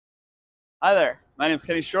Hi there, my name is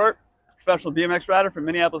Kenny Short, professional BMX rider from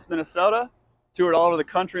Minneapolis, Minnesota. Toured all over the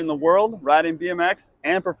country and the world, riding BMX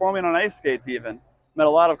and performing on ice skates even. Met a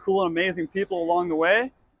lot of cool and amazing people along the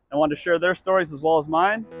way and wanted to share their stories as well as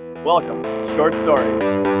mine. Welcome to Short Stories.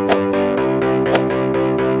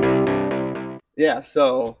 Yeah,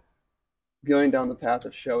 so going down the path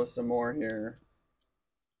of shows some more here.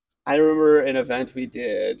 I remember an event we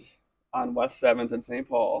did on West 7th in St.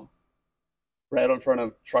 Paul, right in front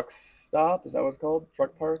of Truck Stop. Is that what it's called?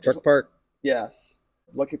 Truck Park? Truck Park. Yes.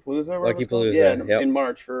 Lucky Palooza? Lucky Palooza. Yeah, yep. in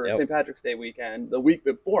March for Yep. St. Patrick's Day weekend, the week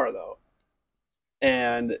before, though.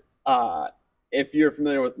 And if you're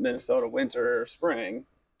familiar with Minnesota winter or spring,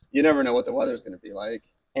 you never know what the weather's going to be like.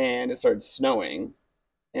 And it started snowing.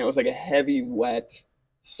 And it was like a heavy, wet,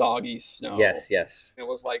 soggy snow. Yes. It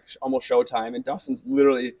was like almost showtime. And Dustin's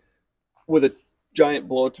literally with a giant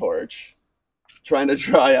blowtorch trying to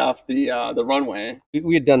dry off the runway.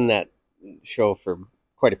 We had done that show for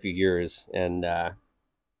quite a few years, and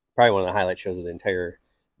probably one of the highlight shows of the entire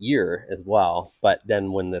year as well. But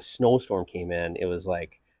then when the snowstorm came in, it was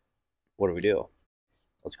like, what do we do?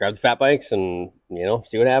 Let's grab the fat bikes and,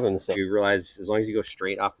 see what happens. So you realize as long as you go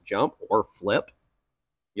straight off the jump or flip,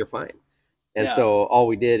 you're fine. And so all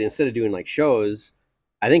we did, instead of doing like shows,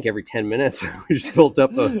 I think every 10 minutes we just built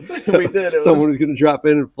up we did. Someone was going to drop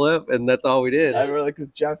in and flip, and that's all we did. I remember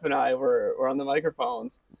because Jeff and I were on the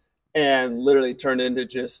microphones and literally turned into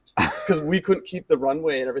just because we couldn't keep the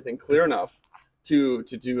runway and everything clear enough to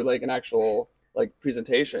do like an actual like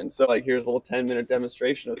presentation. So like here's a little 10-minute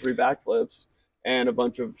demonstration of 3 backflips and a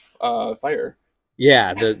bunch of fire.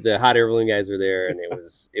 Yeah, the hot air balloon guys were there, and it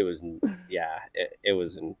was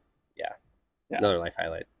another life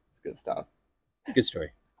highlight. It's good stuff. Good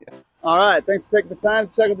story. Yeah. All right, thanks for taking the time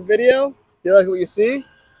to check out the video. If you like what you see,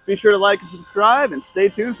 be sure to like and subscribe, and stay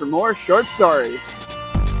tuned for more short stories.